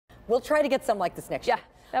we'll try to get some like this next year.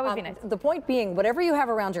 That would be nice. The point being, whatever you have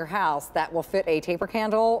around your house that will fit a taper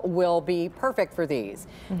candle will be perfect for these.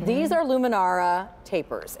 These are Luminara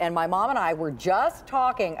tapers, and my mom and I were just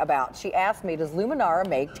talking about, she asked me, does Luminara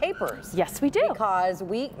make tapers? Yes, we do. Because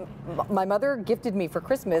my mother gifted me for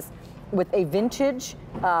Christmas with a vintage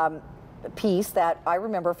piece that I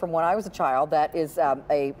remember from when I was a child that is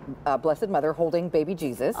a Blessed Mother holding baby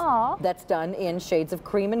Jesus. Aww. That's done in shades of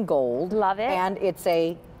cream and gold. Love it. And it's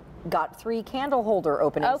got 3 candle holder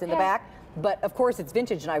openings in the back, but of course it's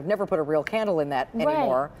vintage and I've never put a real candle in that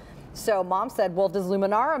anymore. So Mom said, well, does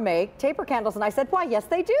Luminara make taper candles? And I said, why, yes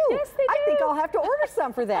they do. Yes, they do. I think I'll have to order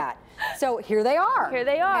some for that. So here they are. Here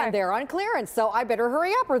they are. And they're on clearance, so I better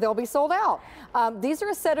hurry up or they'll be sold out. These are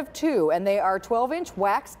a set of 2, and they are 12-inch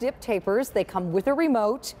wax dip tapers. They come with a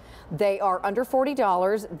remote. They are under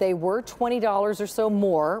 $40. They were $20 or so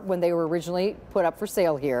more when they were originally put up for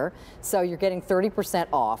sale here. So you're getting 30%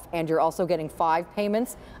 off, and you're also getting 5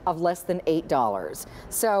 payments of less than $8.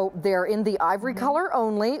 So they're in the ivory color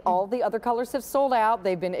only. All the other colors have sold out.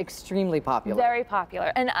 They've been extremely popular. Very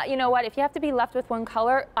popular. And you know what? If you have to be left with one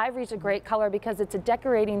color, ivory's a great color because it's a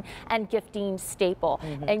decorating and gifting staple.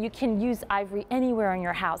 And you can use ivory anywhere in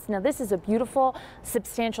your house. Now this is a beautiful,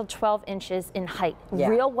 substantial 12 inches in height.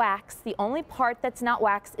 Real wax. The only part that's not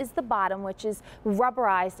wax is the bottom, which is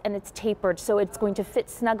rubberized and it's tapered, so it's going to fit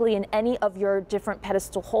snugly in any of your different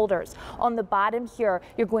pedestal holders. On the bottom here,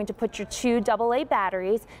 you're going to put your 2 AA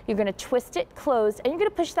batteries, you're going to twist it closed, and you're going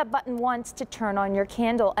to push that button once to turn on your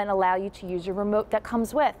candle and allow you to use your remote that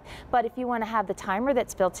comes with. But if you want to have the timer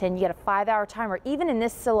that's built in, you get a 5-hour timer. Even in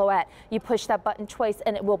this silhouette, you push that button twice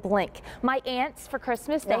and it will blink. My aunts for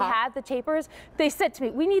Christmas, they had the tapers. They said to me,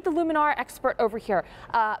 we need the Luminara expert over here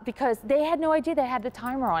because they had no idea they had the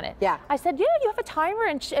timer on it. I said, yeah, you have a timer,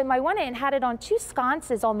 and my one aunt had it on 2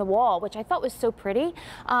 sconces on the wall, which I thought was so pretty.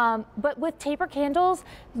 But with taper candles,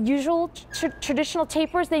 usual traditional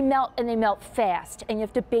tapers, they melt, and they melt fast, and you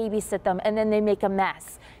have to babysit them, and then they make a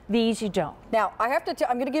mess. These you don't. Now, I'm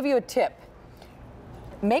going to give you a tip.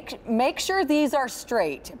 Make sure these are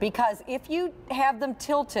straight, because if you have them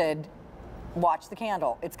tilted, watch the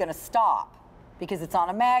candle. It's going to stop because it's on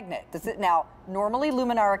a magnet. Now, normally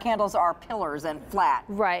Luminara candles are pillars and flat.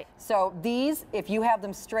 Right. So these, if you have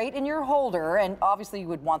them straight in your holder, and obviously you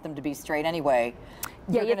would want them to be straight anyway,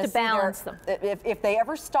 yeah, you have to balance them. If they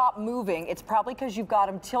ever stop moving, it's probably because you've got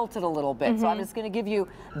them tilted a little bit. So I'm just going to give you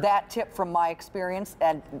that tip from my experience,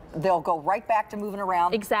 and they'll go right back to moving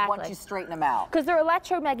around once you straighten them out. Because they're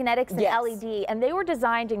electromagnetics and LED, and they were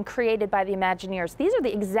designed and created by the Imagineers. These are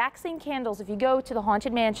the exact same candles. If you go to the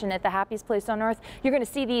Haunted Mansion at the happiest place on earth, you're going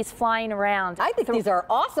to see these flying around. I think these are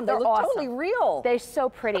awesome. They look totally real. They're so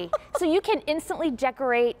pretty. So you can instantly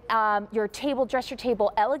decorate your table, dress your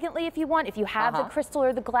table elegantly if you want. If you have the crystal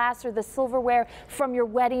or the glass or the silverware from your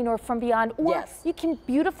wedding or from beyond, or you can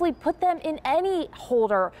beautifully put them in any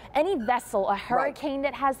holder, any vessel, a hurricane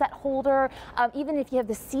that has that holder, even if you have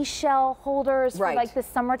the seashell holders for like the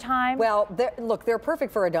summertime. Well, look, they're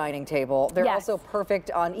perfect for a dining table. They're also perfect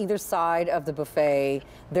on either side of the buffet.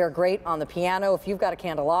 They're great on the piano. If you've got a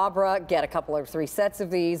candelabra, get a couple or 3 sets of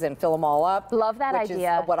these and fill them all up. Love that idea.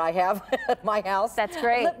 Which is what I have at my house. That's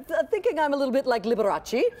great. Thinking I'm a little bit like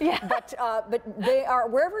Liberace. But they are,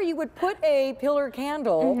 wherever you would put a pillar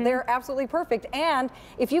candle, they're absolutely perfect. And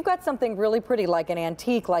if you've got something really pretty like an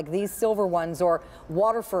antique, like these silver ones, or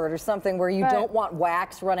Waterford or something where you don't want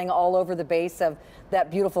wax running all over the base of that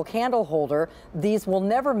beautiful candle holder, these will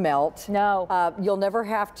never melt. No. You'll never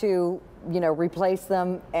have to, replace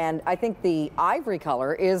them. And I think the ivory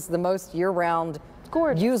color is the most year-round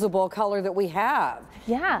usable color that we have.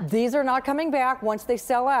 Yeah. These are not coming back once they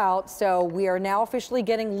sell out, so we are now officially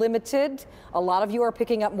getting limited. A lot of you are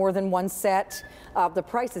picking up more than 1 set. The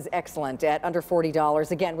price is excellent at under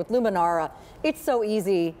 $40. Again, with Luminara, it's so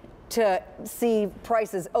easy to see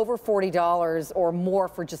prices over $40 or more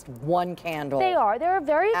for just 1 candle. They are. They're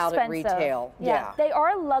very expensive. Out at retail. Yeah. They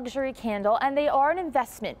are a luxury candle, and they are an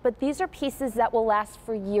investment, but these are pieces that will last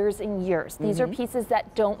for years and years. These are pieces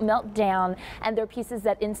that don't melt down, and they're pieces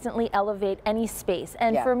that instantly elevate any space.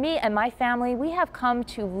 And for me and my family, we have come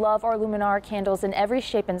to love our Luminara candles in every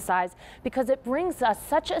shape and size because it brings us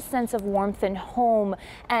such a sense of warmth and home,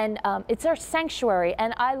 and it's our sanctuary.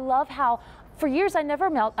 And I love how for years I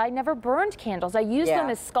never burned candles. I used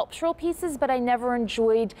them as sculptural pieces, but I never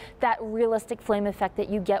enjoyed that realistic flame effect that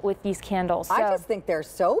you get with these candles. So, I just think they're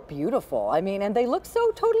so beautiful. I mean, and they look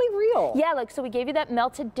so totally real. Yeah, so we gave you that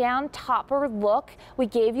melted down topper look. We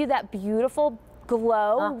gave you that beautiful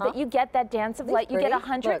glow that you get, that dance of light. You get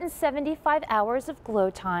 175 hours of glow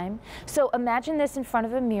time. So imagine this in front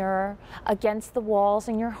of a mirror against the walls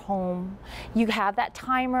in your home. You have that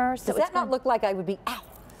timer. So does that not look like I would be, ow?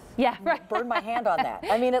 Yeah, right. Burn my hand on that.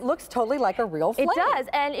 I mean, it looks totally like a real flame. It does.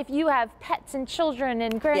 And if you have pets and children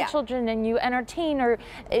and grandchildren and you entertain, or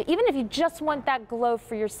even if you just want that glow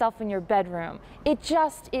for yourself in your bedroom, it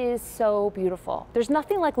just is so beautiful. There's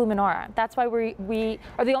nothing like Luminara. That's why we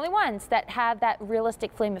are the only ones that have that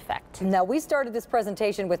realistic flame effect. Now, we started this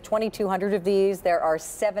presentation with 2,200 of these. There are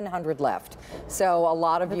 700 left. So a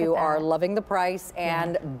lot of you are loving the price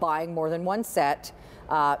and buying more than one set.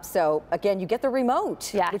 So again, you get the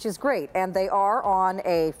remote, which is great. And they are on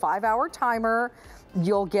a 5-hour timer.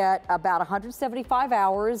 You'll get about 175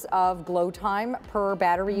 hours of glow time per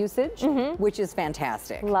battery usage, which is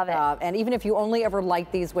fantastic. Love it. And even if you only ever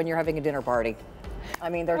light these when you're having a dinner party, I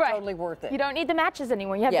mean, they're totally worth it. You don't need the matches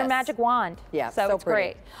anymore. You have your magic wand. Yeah, so it's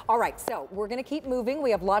pretty. great. All right, so we're going to keep moving.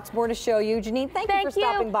 We have lots more to show you. Janine, thank you for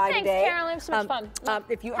stopping by today. Thanks, Carolyn. It was so much fun.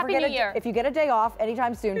 If you Happy New Year. If you get a day off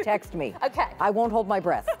anytime soon, text me. Okay. I won't hold my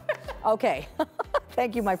breath. Okay.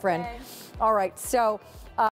 Thank you, my friend. Okay. All right, so